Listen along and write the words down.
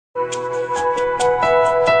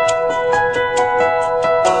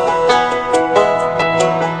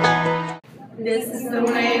This is the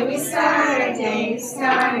way we start our day,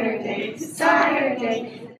 start our day, start our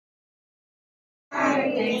day.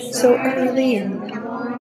 So early in the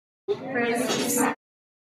morning. First we smile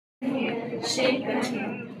and shake a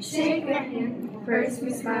hand, shake a hand. First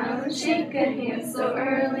we smile and shake a hand, so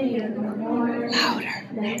early in the morning. Louder.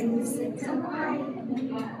 Then we sit down quietly,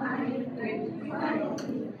 quietly.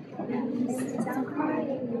 Then we sit down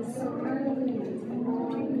quietly, so early in the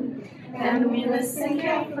morning. Then we listen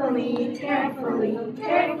carefully, carefully,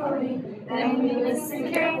 carefully. Then we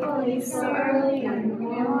listen carefully, so early in the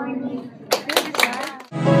morning. Good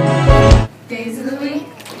job. Days of the week,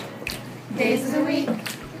 days of the week,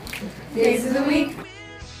 days of the week,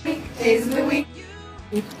 days of the week.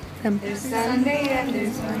 There's Sunday and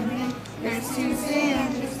there's Monday, there's Tuesday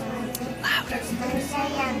and there's Wednesday. Louder. There's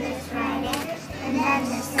Thursday and there's Friday, and then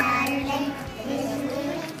there's Saturday. Days of the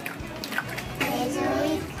week, days of the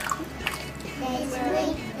week, days of the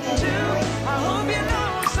week, days of the week. I hope you know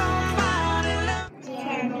somebody loves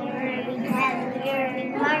January, February,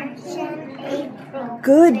 March, and April.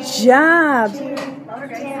 Good job. June,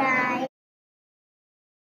 July,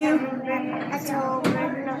 October,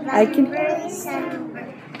 I can. November, December.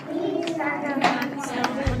 These are the months of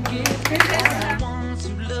the Ones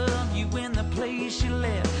who love you in the place you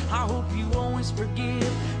left. I hope you always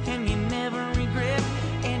forgive and you never regret,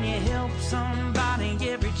 and you help somebody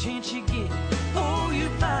every chance you get. Oh, you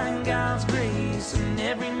find God's grace in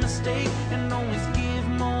every mistake and always give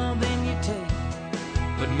more than you take.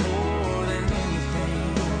 But more than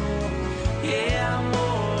anything, yeah,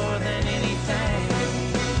 more than anything,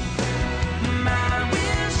 my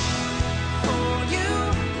wish for you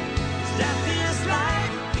is that this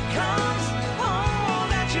life becomes all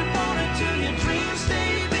that you wanted to. Your dreams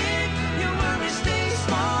stay big, your worries stay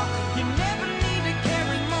small. You never need to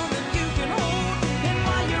carry more than you can hold. And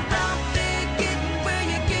while you're out there getting where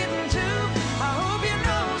you're getting to, I hope you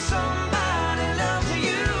know somebody loves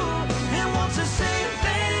you and wants to say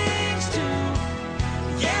thanks to.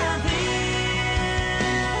 Yeah,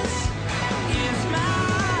 this is my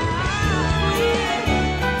way.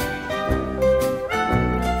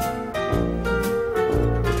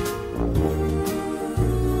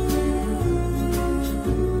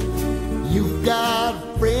 You got a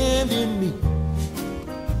friend in me.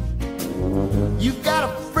 You got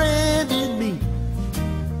a friend in me.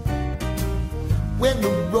 When the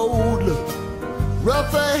road looks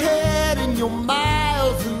rough ahead and you're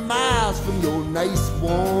miles and miles from your nice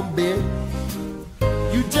warm bed,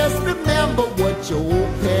 you just remember what your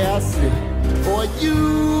old past said. Boy,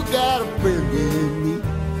 you got a friend in me.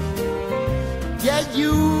 Yeah,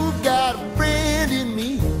 you got a friend in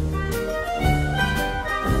me.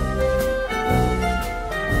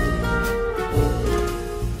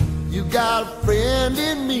 You got a friend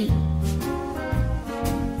in me.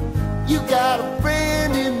 You got a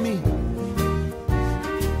friend in me.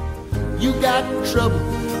 You got trouble,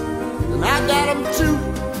 and I got them too.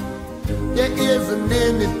 There isn't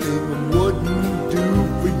anything I wouldn't do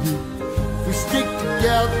for you. We stick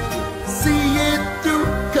together, see it through,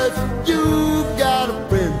 'cause you got a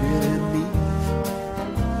friend in me.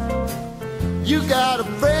 You got a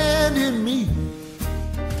friend in me.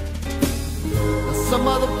 Some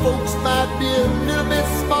other folks might be a little bit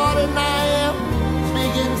smarter than I am,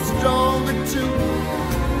 big and stronger too,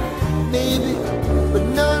 maybe, but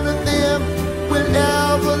none of them will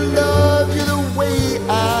ever love you the way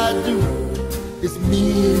I do. It's me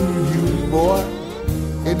and you, boy,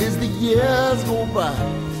 and as the years go by,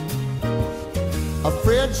 our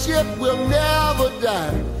friendship will never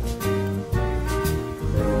die.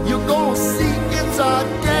 You're gonna see it's our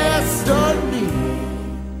destiny.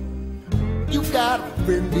 You got a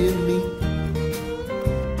friend in me.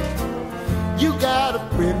 You got a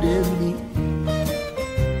friend in me.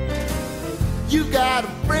 You got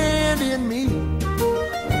a friend in me.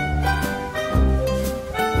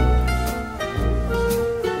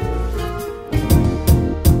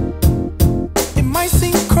 It might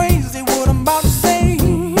seem crazy what I'm about to say.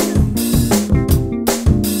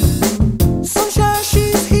 Sunshine,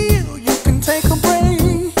 she's here, you can take a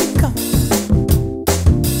break.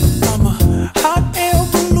 I'm a hot air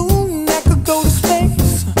balloon that could go to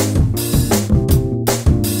space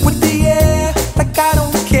with the air like I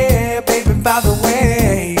don't care, baby, by the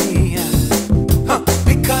way.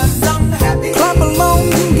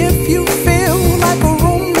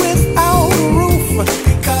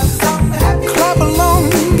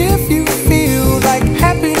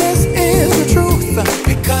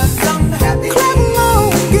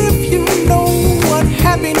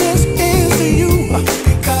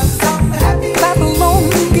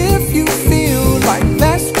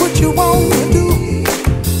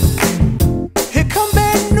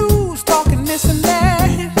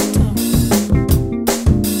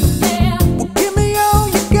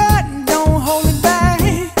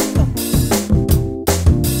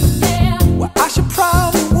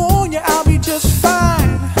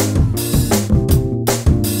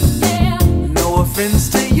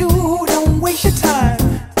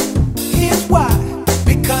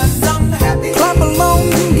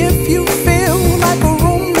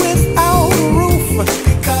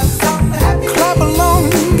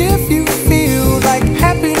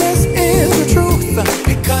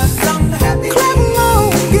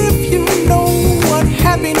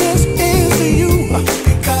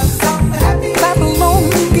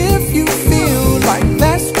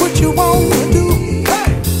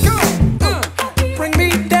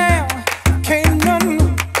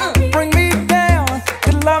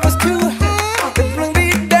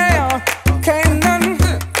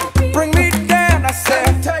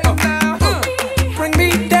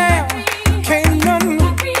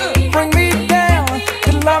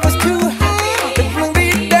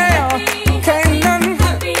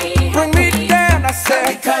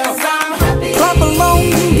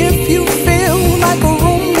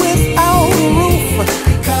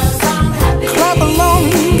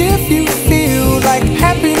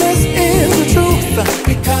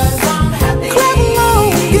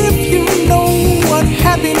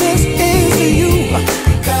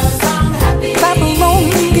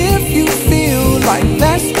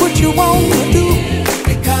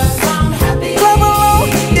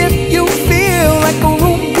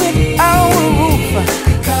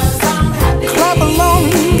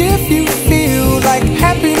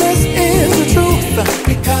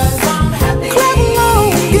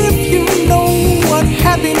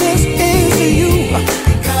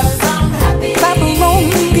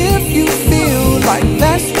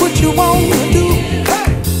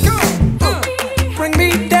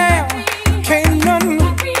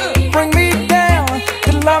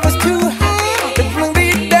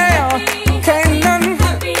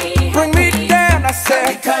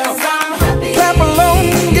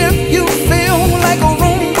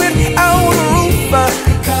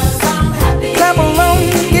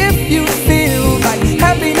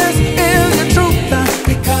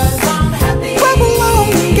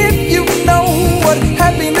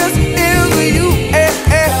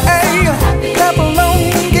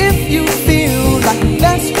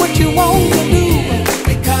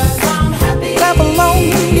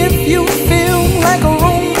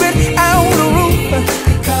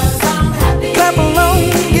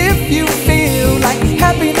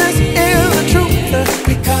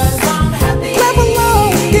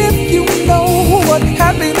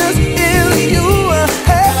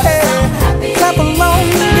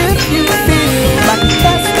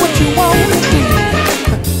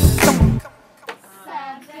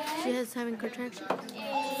 attraction?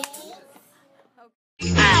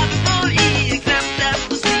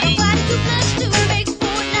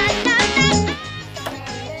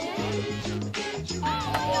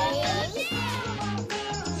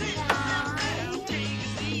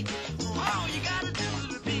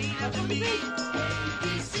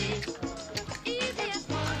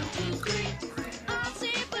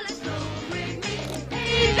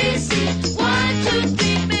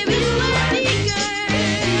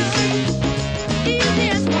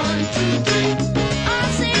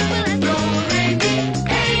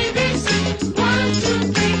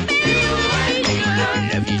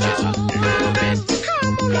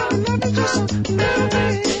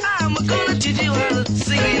 I'm gonna teach you how to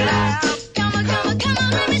sing it out. Come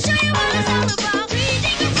on, let me show you what it's all about.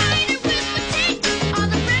 Reading and writing, arithmetic, all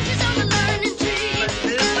the branches on the learning tree.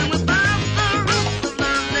 Listen without the rules of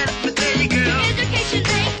love, let me tell you, girl. Education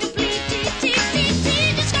ain't complete,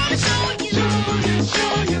 just gonna show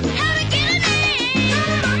you how to get an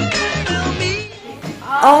A. Tell me.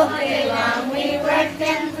 All